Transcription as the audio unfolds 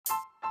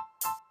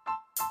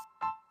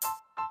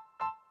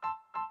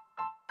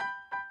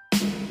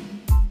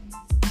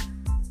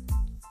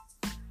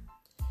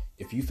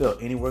If you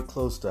felt anywhere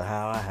close to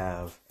how I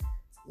have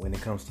when it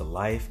comes to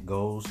life,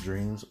 goals,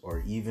 dreams,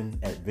 or even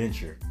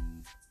adventure,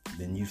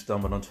 then you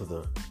stumbled onto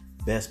the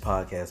best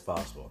podcast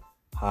possible.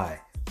 Hi,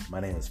 my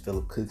name is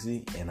Philip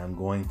Cooksey, and I'm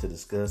going to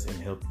discuss and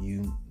help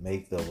you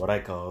make what I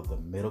call the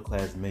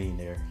middle-class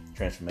millionaire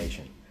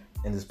transformation.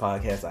 In this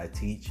podcast, I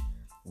teach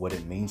what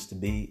it means to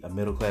be a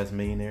middle-class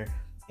millionaire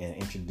and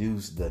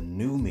introduce the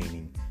new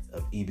meaning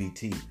of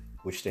E.B.T,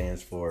 which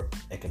stands for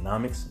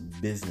economics,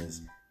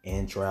 business,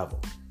 and travel.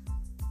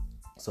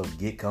 So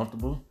get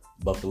comfortable,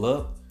 buckle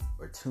up,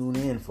 or tune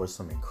in for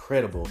some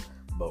incredible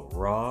but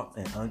raw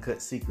and uncut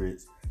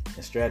secrets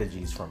and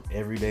strategies from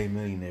everyday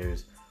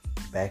millionaires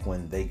back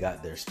when they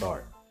got their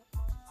start.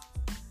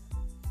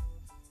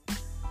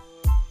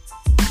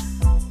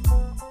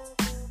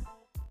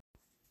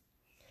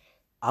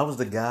 I was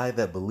the guy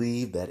that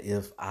believed that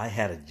if I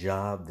had a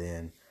job,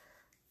 then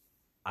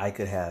I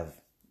could have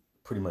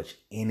pretty much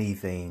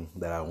anything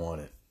that I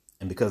wanted.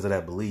 And because of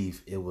that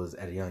belief, it was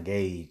at a young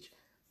age,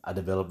 I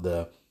developed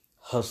the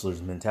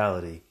hustler's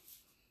mentality,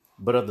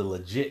 but of the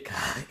legit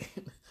kind.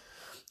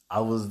 I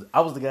was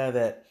the guy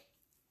that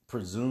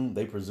presumed,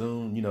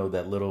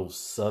 that little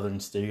Southern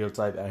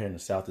stereotype out here in the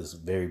South is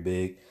very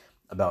big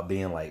about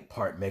being like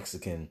part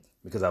Mexican,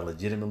 because I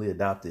legitimately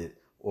adopted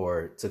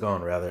or took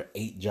on rather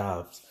 8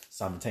 jobs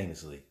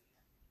simultaneously,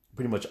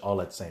 pretty much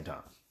all at the same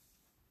time.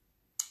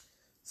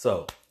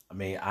 So,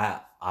 me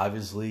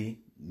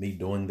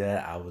doing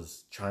that, I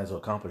was trying to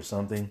accomplish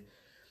something.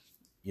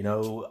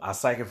 I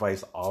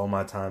sacrificed all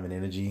my time and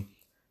energy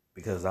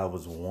because I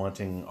was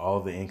wanting all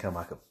the income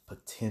I could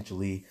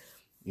potentially,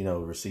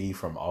 receive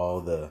from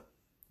all the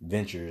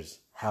ventures.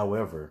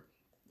 However,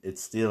 it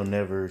still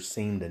never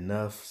seemed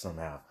enough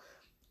somehow.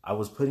 I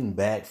was putting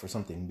back for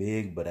something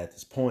big, but at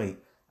this point,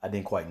 I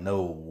didn't quite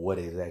know what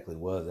exactly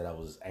was that I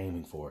was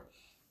aiming for.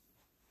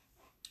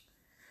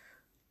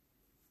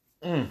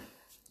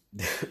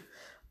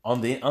 On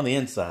the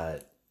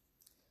inside,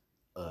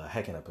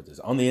 how can I put this?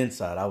 On the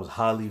inside, I was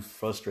highly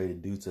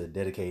frustrated due to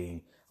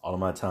dedicating all of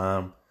my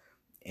time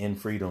and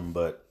freedom,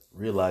 but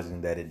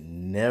realizing that it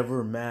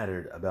never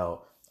mattered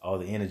about all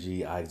the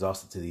energy I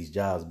exhausted to these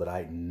jobs, but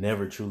I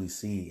never truly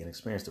see and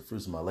experience the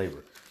fruits of my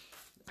labor.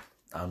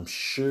 I'm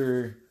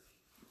sure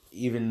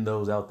even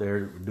those out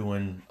there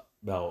doing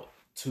about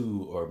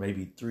 2 or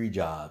maybe 3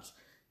 jobs,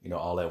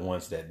 all at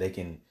once, that they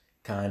can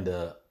kind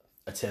of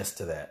attest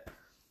to that.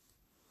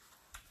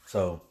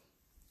 So,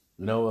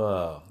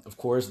 of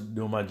course,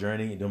 during my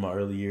journey, during my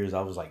early years,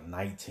 I was like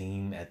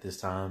 19 at this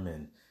time.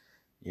 And,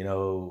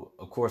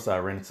 of course, I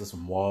ran into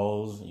some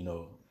walls,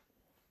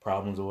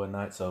 problems or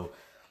whatnot. So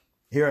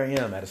here I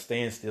am at a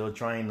standstill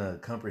trying to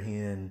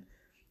comprehend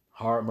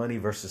hard money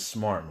versus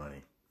smart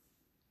money.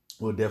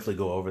 We'll definitely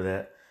go over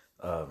that.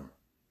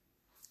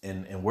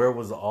 And where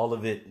was all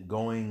of it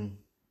going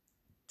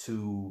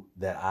to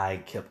that I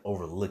kept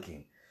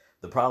overlooking?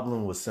 The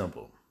problem was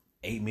simple.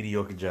 8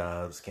 mediocre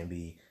jobs can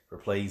be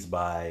replaced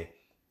by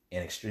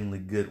an extremely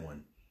good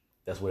one.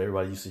 That's what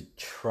everybody used to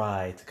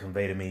try to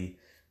convey to me.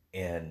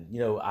 And,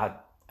 I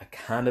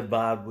kind of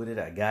vibed with it.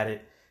 I got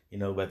it,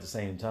 but at the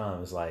same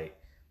time, it's like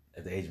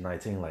at the age of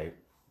 19, like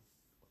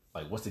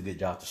what's a good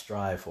job to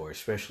strive for,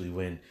 especially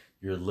when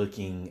you're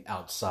looking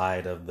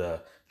outside of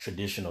the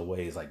traditional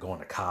ways, like going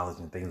to college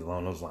and things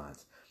along those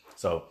lines.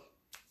 So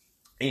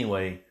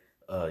anyway,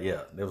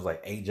 there was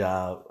like 8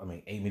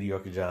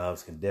 mediocre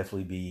jobs can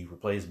definitely be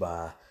replaced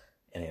by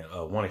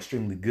one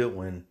extremely good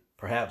one,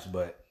 perhaps,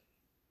 but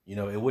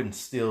it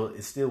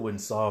still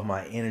wouldn't solve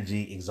my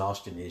energy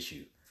exhaustion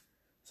issue.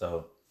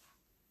 So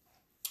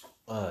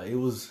it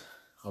was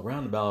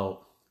around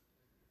about,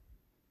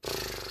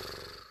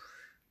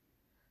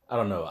 I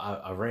don't know.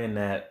 I ran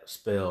that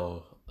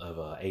spell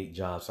of 8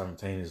 jobs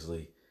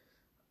simultaneously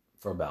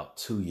for about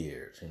 2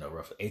 years,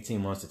 roughly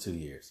 18 months to 2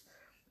 years.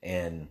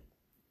 And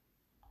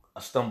I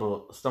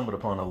stumbled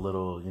upon a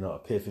little,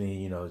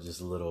 epiphany,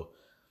 just a little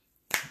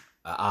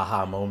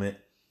aha moment,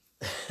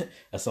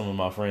 as some of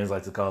my friends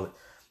like to call it.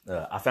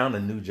 I found a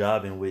new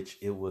job in which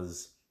it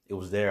was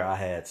there. I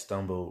had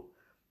stumbled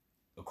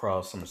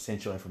across some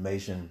essential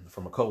information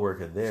from a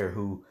coworker there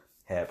who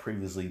had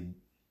previously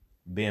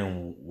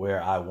been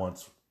where I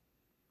once.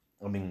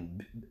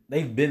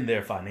 They've been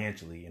there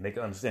financially, and they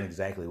can understand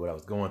exactly what I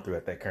was going through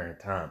at that current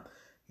time,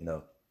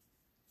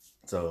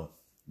 So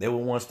they were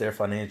once there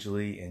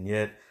financially, and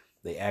yet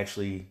they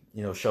actually,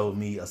 showed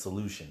me a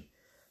solution.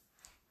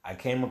 I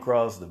came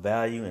across the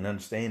value and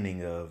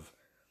understanding of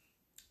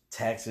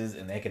taxes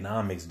and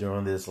economics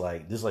during this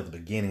is the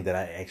beginning that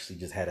I actually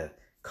just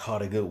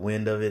caught a good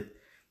wind of it.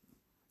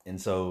 And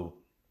so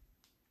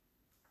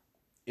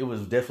it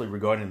was definitely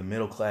regarding the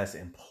middle class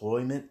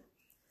employment.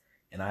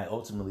 And I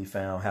ultimately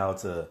found how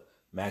to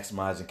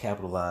maximize and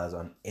capitalize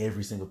on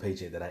every single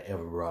paycheck that I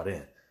ever brought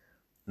in.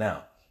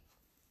 Now,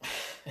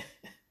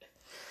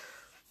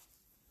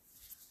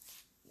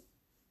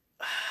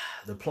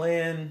 the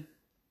plan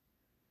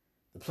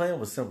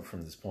was simple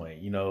from this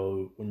point.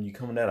 When you're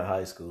coming out of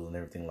high school and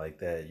everything like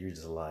that, you're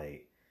just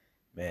like,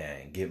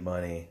 man, get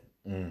money,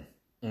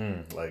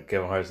 Like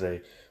Kevin Hart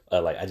say,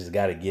 like I just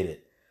got to get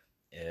it,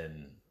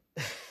 and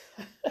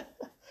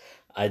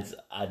I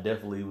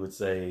definitely would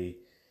say,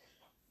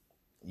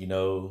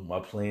 my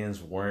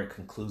plans weren't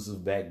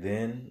conclusive back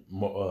then.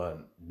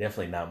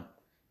 Definitely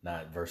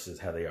not versus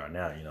how they are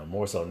now.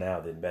 More so now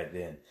than back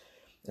then.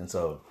 And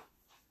so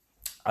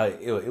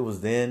it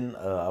was then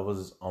I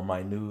was on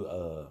my new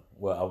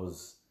I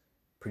was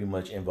pretty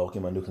much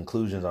invoking my new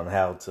conclusions on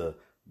how to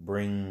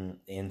bring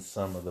in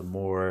some of the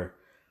more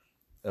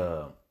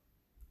uh,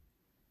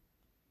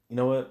 you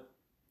know what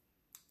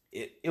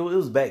it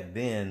was back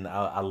then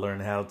I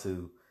learned how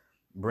to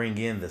bring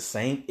in the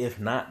same, if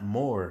not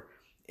more,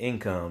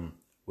 income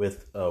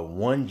with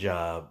one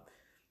job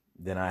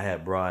than I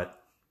brought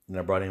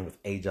in with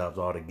 8 jobs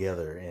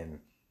altogether. And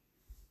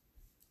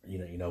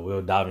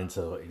we'll dive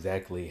into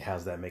exactly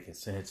how's that making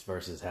sense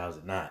versus how's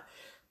it not,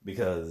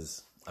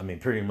 because I mean,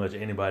 pretty much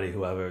anybody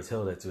who I've ever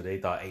told that to, they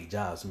thought 8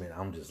 jobs, man,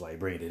 I'm just like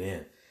bringing it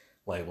in.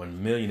 Like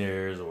when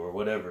millionaires or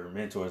whatever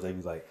mentors, they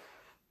be like,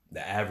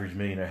 the average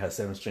millionaire has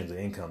 7 streams of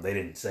income. They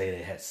didn't say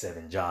they had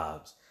 7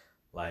 jobs.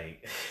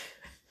 Like,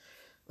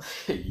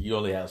 you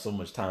only have so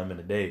much time in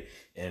a day.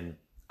 And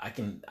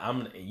in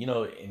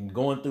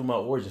going through my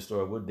origin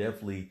story, we'll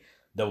definitely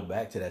double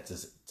back to that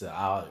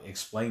I'll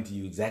explain to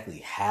you exactly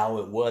how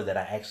it was that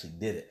I actually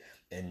did it.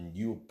 And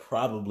you'll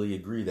probably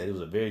agree that it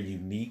was a very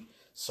unique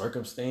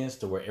circumstance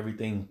to where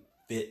everything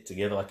fit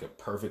together like a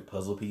perfect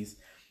puzzle piece.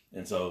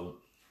 And so,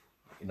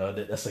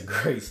 that's a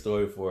great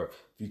story for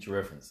future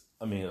reference.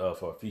 I mean,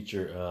 for a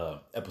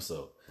future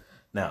episode.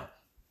 Now,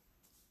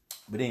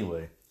 but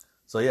anyway,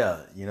 so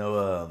yeah,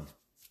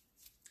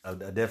 I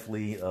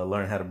definitely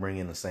learned how to bring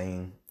in the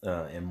same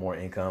and more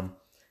income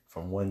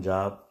from one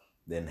job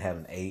than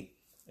having 8.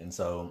 And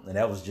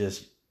that was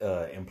just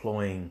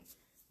employing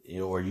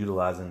or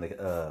utilizing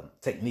the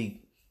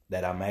technique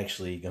that I'm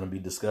actually going to be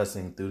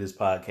discussing through this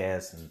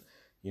podcast and,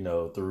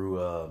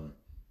 through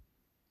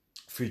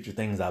future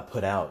things I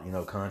put out,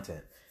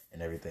 content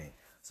and everything.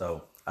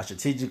 So I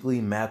strategically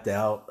mapped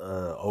out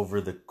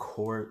over the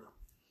course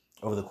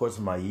of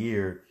my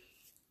year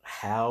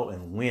how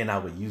and when I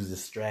would use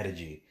this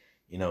strategy,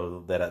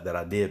 that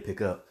I did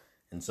pick up.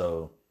 And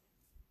so,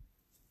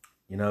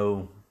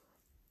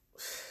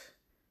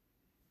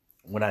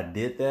 when I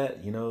did that,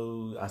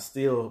 I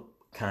still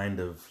kind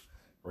of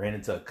ran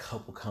into a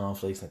couple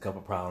conflicts and a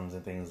couple problems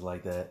and things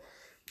like that.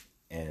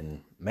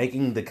 And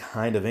making the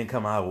kind of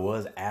income I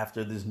was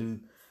after this new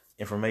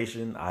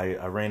information,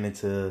 I ran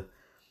into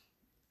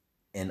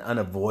an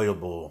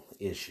unavoidable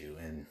issue.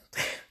 And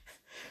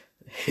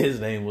his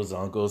name was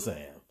Uncle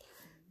Sam.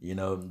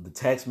 The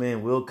tax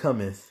man will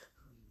cometh,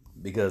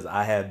 because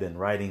I have been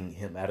writing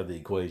him out of the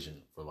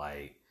equation for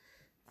like,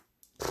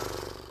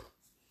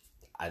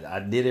 I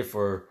did it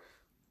for,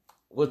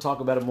 we'll talk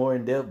about it more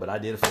in depth, but I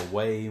did it for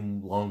way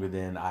longer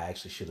than I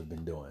actually should have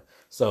been doing.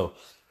 So,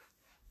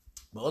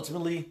 but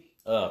ultimately,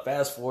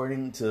 fast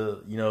forwarding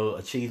to,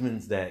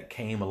 achievements that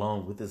came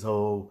along with this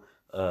whole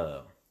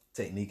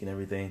technique and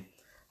everything,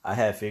 I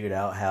had figured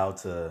out how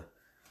to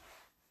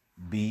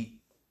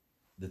beat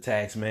the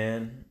tax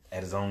man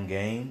at his own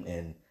game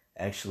and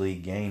actually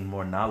gain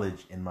more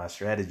knowledge in my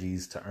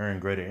strategies to earn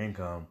greater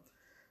income.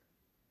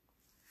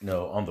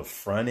 On the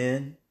front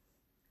end,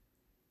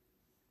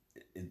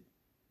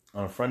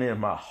 of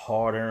my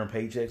hard-earned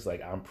paychecks,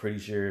 like I'm pretty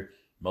sure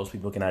most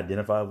people can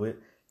identify with,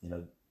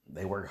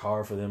 they work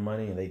hard for their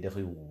money and they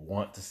definitely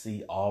want to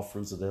see all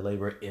fruits of their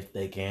labor if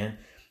they can.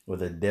 Well,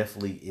 there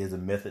definitely is a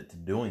method to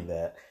doing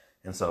that.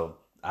 And so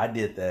I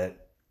did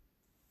that.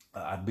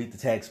 I beat the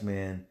tax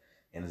man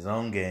in his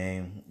own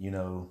game,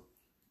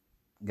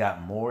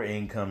 got more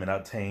income and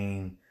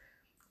obtained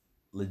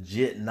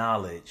legit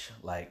knowledge.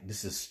 Like,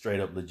 this is straight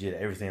up legit.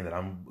 Everything that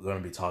I'm going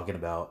to be talking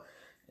about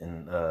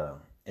and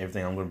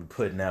everything I'm going to be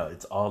putting out,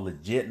 it's all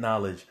legit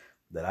knowledge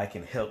that I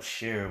can help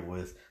share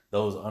with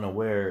those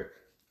unaware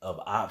of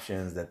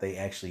options that they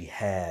actually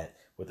had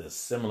with a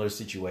similar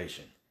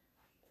situation.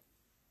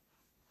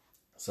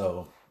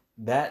 So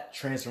that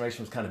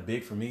transformation was kind of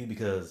big for me,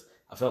 because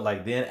I felt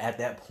like then at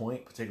that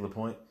particular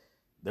point,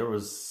 there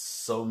was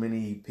so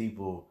many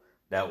people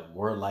that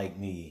were like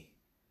me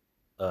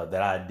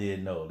that I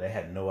did know. They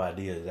had no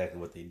idea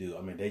exactly what they do.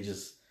 I mean, they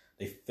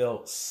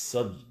felt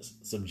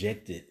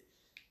subjected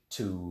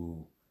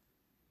to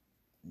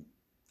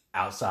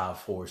outside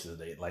forces.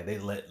 They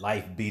let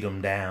life beat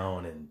them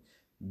down and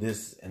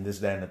this,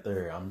 that, and the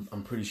third.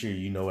 I'm pretty sure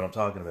you know what I'm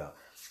talking about.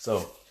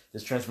 So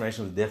this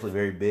transformation was definitely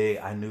very big.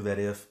 I knew that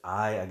if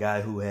a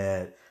guy who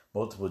had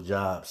multiple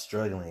jobs,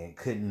 struggling and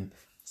couldn't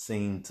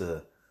seem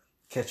to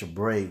catch a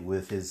break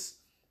with his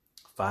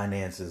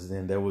finances,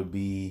 then there would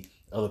be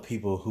other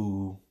people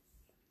who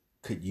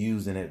could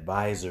use an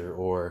advisor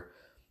or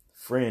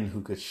friend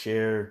who could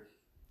share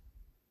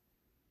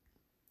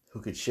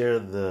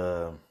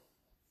the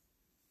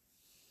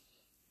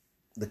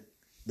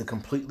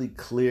completely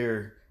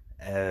clear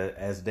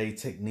as day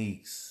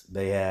techniques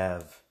they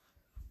have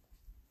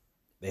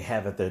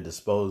at their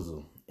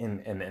disposal,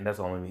 and that's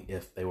only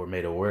if they were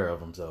made aware of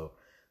them. So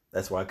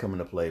that's why I come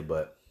into play.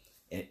 But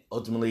and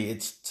ultimately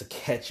it's to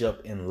catch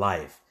up in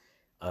life.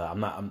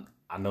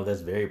 I know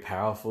that's very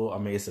powerful. I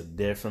mean, it's a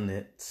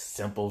definite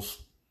simple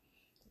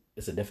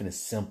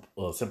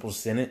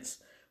sentence,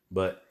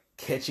 but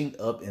catching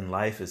up in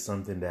life is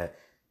something that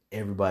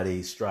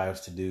everybody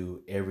strives to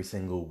do every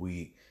single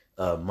week,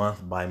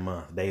 month by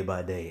month, day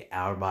by day,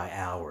 hour by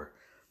hour,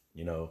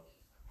 you know.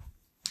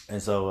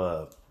 And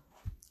so,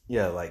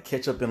 yeah, like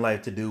catch up in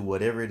life to do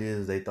whatever it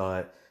is they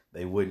thought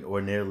they wouldn't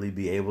ordinarily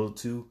be able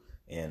to.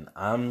 And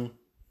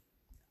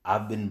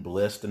I've been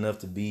blessed enough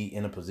to be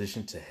in a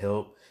position to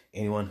help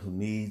anyone who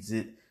needs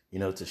it,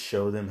 to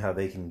show them how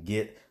they can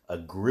get a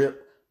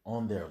grip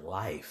on their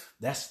life.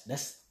 That's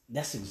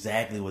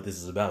exactly what this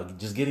is about.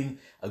 Just getting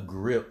a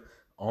grip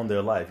on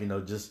their life,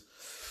 just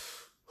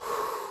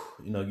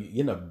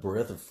getting a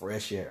breath of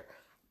fresh air.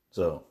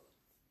 So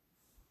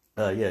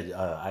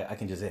I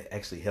can just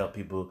actually help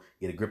people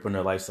get a grip on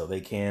their life so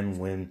they can,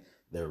 when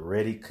they're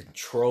ready,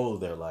 control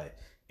their life.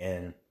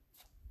 And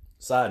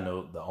side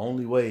note, the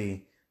only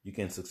way you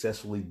can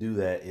successfully do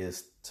that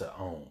is to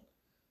own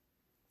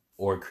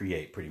or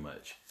create, pretty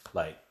much.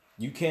 Like,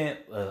 you can't,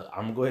 I'm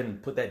gonna go ahead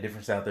and put that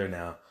difference out there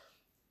now.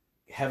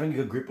 Having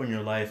a grip on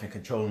your life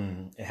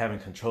and having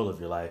control of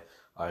your life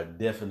are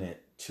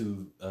definite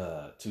two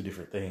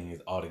different things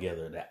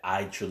altogether, that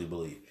I truly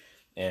believe.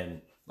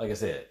 And like I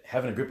said,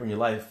 having a grip on your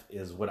life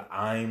is what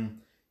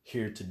I'm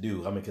here to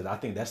do. I mean, because I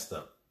think that's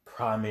the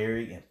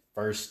primary and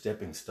first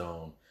stepping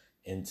stone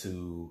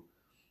into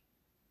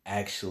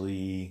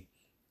actually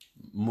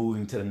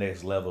moving to the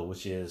next level,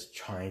 which is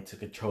trying to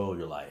control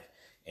your life.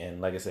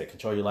 And like I said,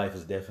 control your life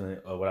is definitely,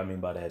 what I mean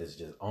by that is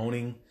just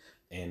owning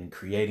and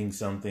creating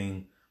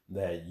something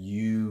that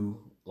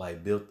you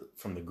like built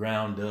from the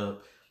ground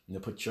up.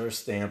 Put your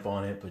stamp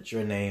on it, put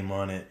your name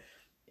on it.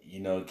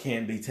 It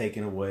can't be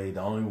taken away. The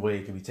only way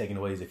it can be taken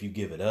away is if you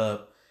give it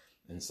up.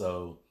 And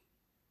so,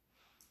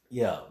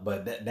 yeah,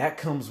 but that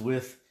comes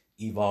with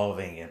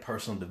evolving and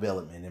personal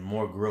development and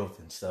more growth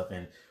and stuff.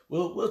 And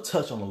we'll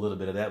touch on a little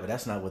bit of that, but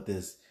that's not what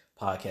this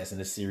podcast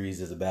and this series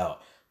is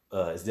about.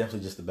 It's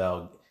definitely just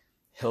about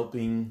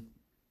helping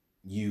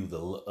you,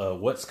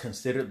 what's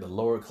considered the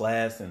lower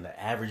class and the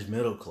average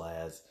middle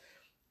class.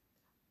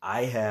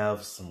 I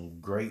have some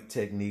great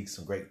techniques,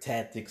 some great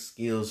tactics,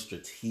 skills,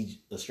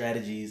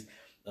 strategies,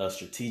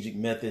 strategic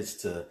methods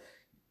to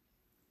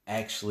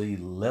actually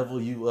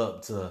level you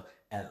up to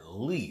at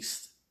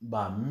least,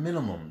 by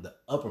minimum, the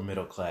upper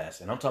middle class.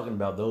 And I'm talking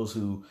about those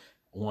who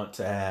want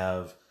to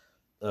have,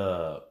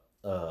 what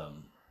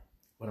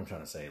I'm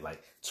trying to say,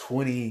 like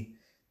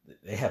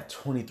they have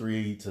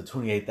 23 to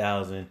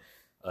 28,000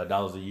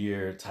 dollars a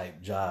year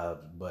type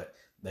jobs, but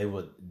they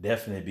would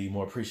definitely be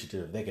more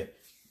appreciative if they could,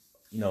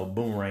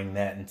 boomerang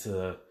that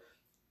into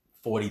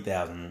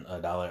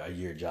 $40,000 a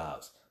year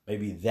jobs.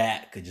 Maybe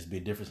that could just be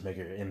a difference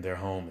maker in their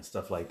home and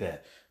stuff like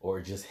that,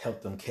 or just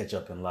help them catch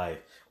up in life.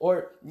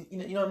 Or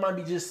it might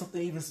be just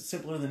something even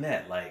simpler than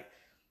that. Like,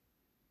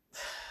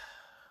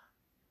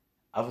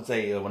 I would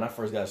say when I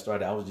first got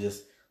started, I was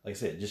just, like I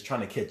said, just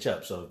trying to catch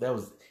up. So if that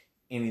was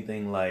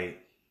anything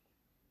like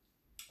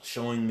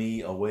showing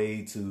me a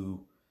way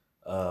to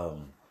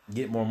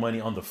get more money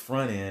on the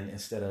front end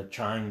instead of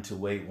trying to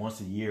wait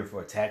once a year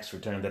for a tax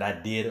return that I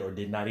did or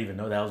did not even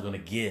know that I was going to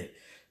get,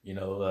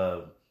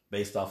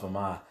 based off of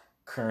my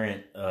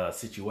current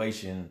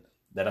situation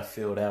that I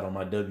filled out on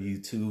my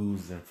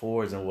W-2s and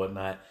 4s and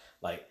whatnot.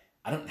 Like,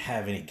 I don't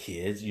have any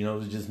kids, it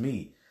was just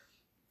me.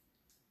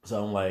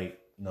 So I'm like,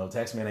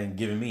 tax man ain't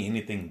giving me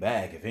anything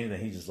back. If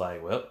anything, he's just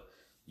like, well,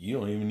 you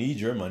don't even need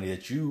your money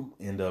that you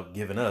end up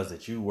giving us,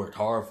 that you worked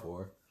hard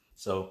for.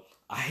 So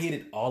I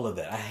hated all of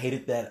that. I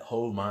hated that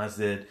whole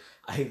mindset.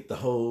 I hate the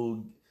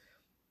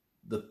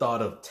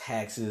thought of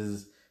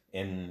taxes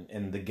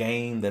and the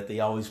game that they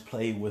always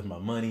play with my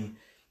money.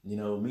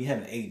 Me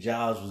having 8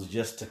 jobs was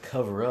just to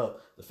cover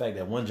up the fact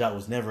that one job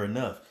was never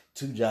enough.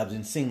 2 jobs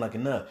didn't seem like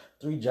enough.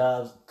 3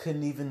 jobs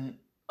couldn't even,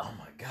 oh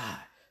my God.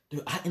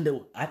 Dude, I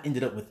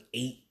ended up with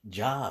 8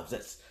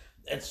 jobs.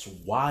 That's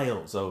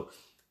wild. So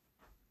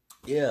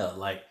yeah,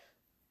 like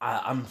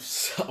I'm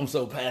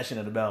so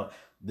passionate about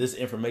this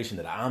information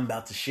that I'm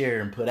about to share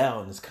and put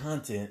out in this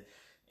content.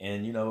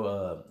 And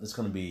it's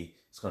gonna be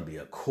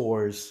a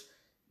course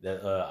that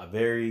a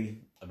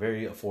very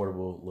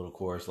affordable little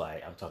course.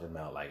 Like, I'm talking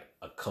about like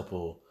a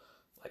couple,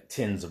 like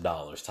tens of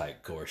dollars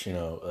type course,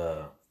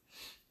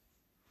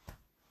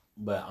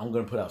 but I'm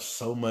gonna put out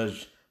so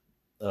much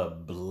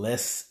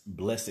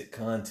blessed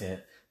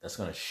content that's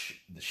gonna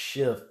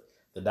shift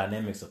the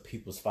dynamics of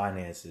people's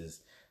finances.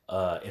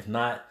 If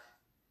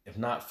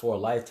not for a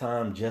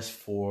lifetime, just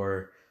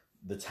for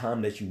the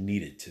time that you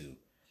need it to.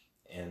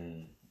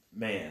 And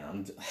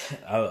man,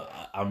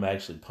 I'm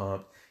actually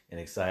pumped and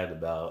excited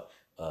about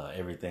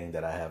everything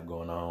that I have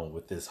going on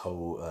with this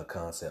whole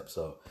concept.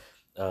 So,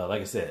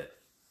 like I said,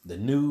 the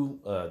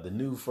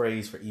new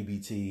phrase for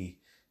E.B.T,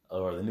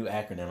 or the new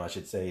acronym, I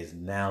should say, is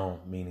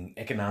NOW, meaning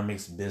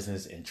economics,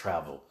 business, and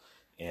travel.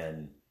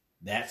 And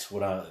that's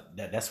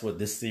what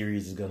this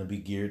series is going to be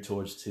geared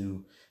towards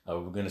too.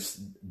 We're going to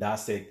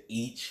dissect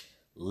each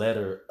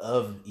letter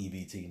of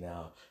EBT.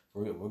 Now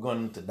we're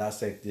going to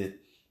dissect it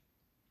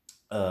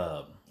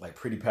like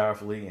pretty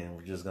powerfully, and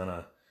we're just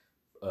gonna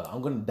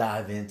I'm going to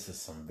dive into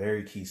some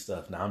very key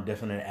stuff. Now, I'm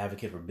definitely an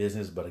advocate for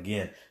business, but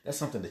again, that's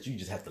something that you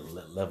just have to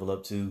level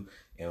up to,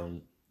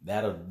 and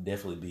that'll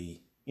definitely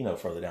be,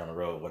 further down the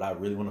road. What I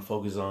really want to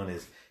focus on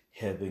is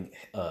helping,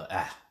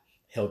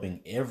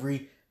 helping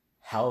every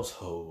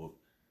household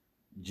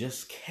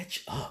just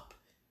catch up,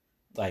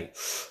 like,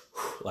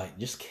 like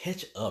just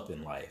catch up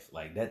in life.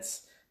 Like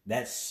that's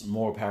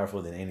more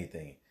powerful than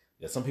anything.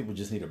 Yeah, some people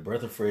just need a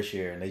breath of fresh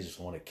air and they just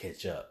want to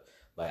catch up.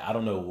 Like I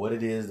don't know what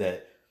it is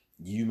that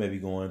you may be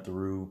going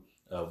through,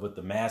 what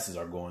the masses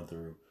are going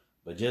through,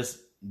 but just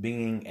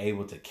being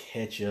able to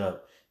catch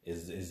up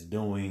is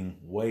doing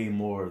way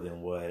more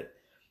than what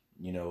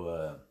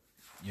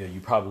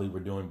you probably were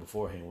doing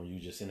beforehand when you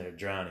just in there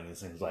drowning. It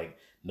seems like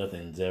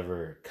nothing's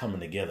ever coming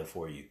together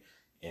for you,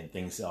 and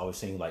things always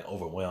seem like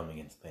overwhelming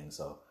and things.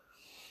 So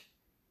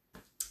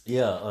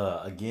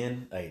yeah,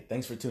 again, hey,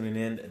 thanks for tuning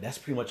in. That's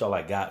pretty much all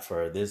I got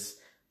for this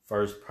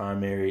first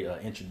primary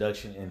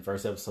introduction and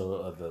first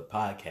episode of the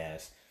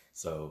podcast.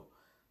 So,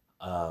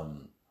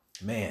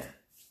 man,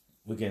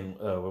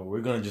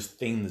 we're gonna just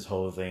theme this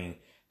whole thing: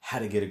 how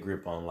to get a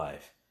grip on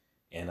life,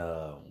 and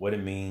what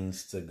it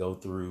means to go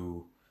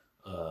through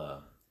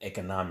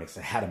economics,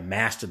 and how to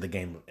master the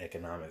game of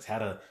economics, how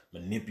to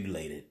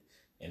manipulate it,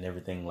 and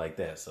everything like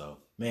that. So,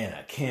 man,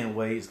 I can't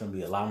wait. It's gonna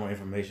be a lot more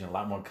information, a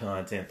lot more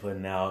content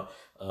putting out.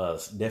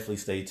 Definitely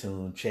stay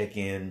tuned. Check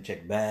in,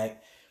 check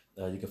back.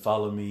 You can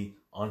follow me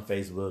on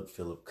Facebook,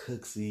 Philip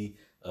Cooksey.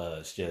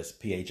 It's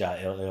just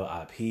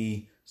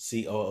PhillipCooksey.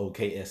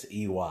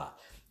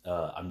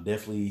 I'm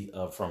definitely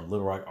from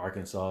Little Rock,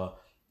 Arkansas.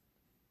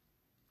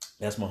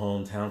 That's my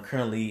hometown.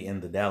 Currently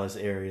in the Dallas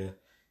area.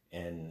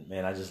 And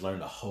man, I just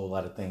learned a whole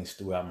lot of things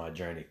throughout my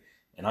journey.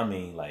 And I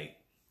mean, like,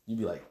 you'd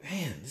be like,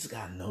 man, this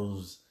guy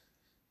knows,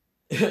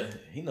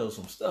 he knows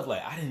some stuff.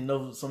 Like, I didn't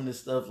know some of this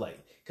stuff, like,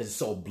 because it's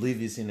so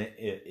oblivious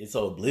it's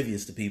so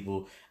oblivious to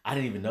people. I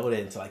didn't even know that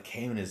until I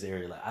came in this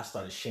area. Like, I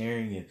started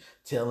sharing and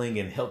telling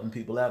and helping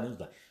people out. And it was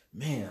like,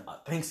 man,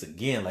 thanks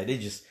again. Like,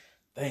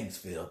 thanks,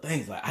 Phil.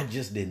 Thanks. Like, I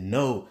just didn't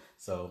know.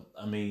 So,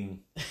 I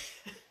mean,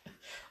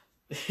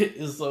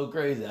 it's so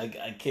crazy.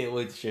 I can't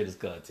wait to share this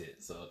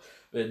content. So,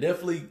 but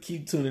definitely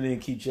keep tuning in,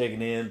 keep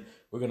checking in.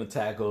 We're going to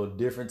tackle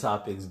different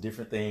topics,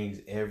 different things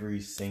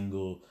every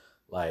single,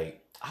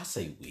 like, I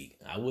say week.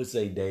 I would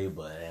say day,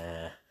 but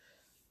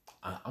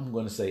I'm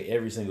going to say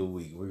every single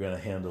week. We're going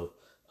to handle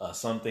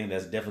something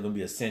that's definitely going to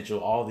be essential.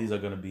 All these are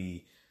going to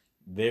be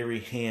very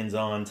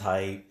hands-on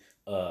type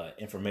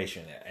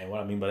information. And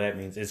what I mean by that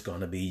means it's going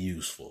to be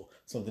useful.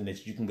 Something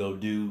that you can go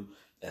do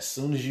as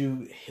soon as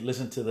you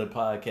listen to the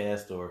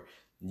podcast, or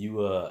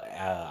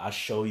I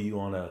show you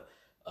on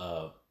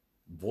a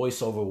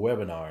voiceover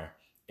webinar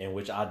in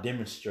which I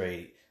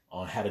demonstrate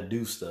on how to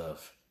do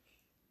stuff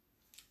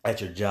at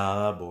your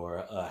job,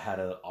 or how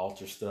to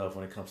alter stuff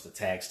when it comes to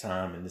tax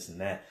time and this and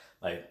that.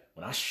 Like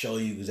when I show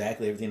you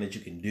exactly everything that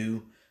you can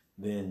do,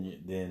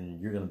 then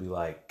you're going to be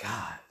like,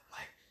 God,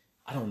 like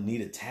I don't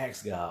need a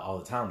tax guy all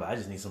the time, but I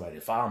just need somebody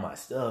to file my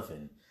stuff.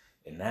 And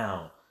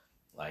now,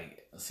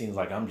 like, it seems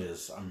like I'm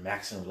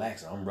maxing,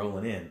 relaxing, I'm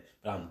rolling in,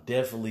 but I'm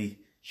definitely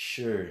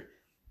sure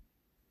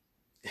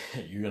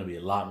you're going to be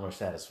a lot more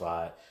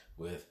satisfied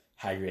with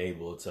how you're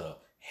able to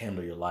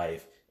handle your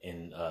life,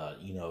 and, how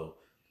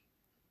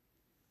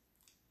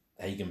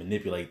you can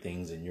manipulate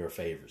things in your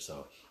favor.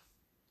 So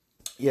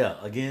yeah,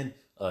 again,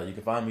 you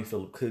can find me,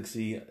 Philip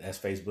Cooksey. That's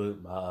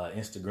Facebook. My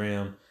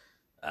Instagram,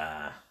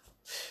 I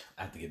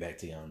have to get back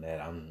to you on that.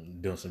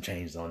 I'm doing some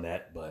changes on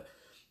that, but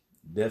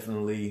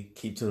definitely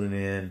keep tuning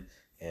in,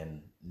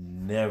 and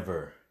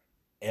never,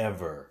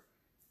 ever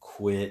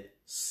quit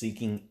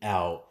seeking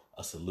out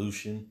a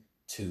solution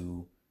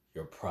to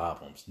your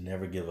problems.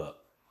 Never give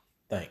up.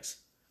 Thanks.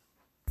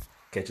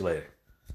 Catch you later.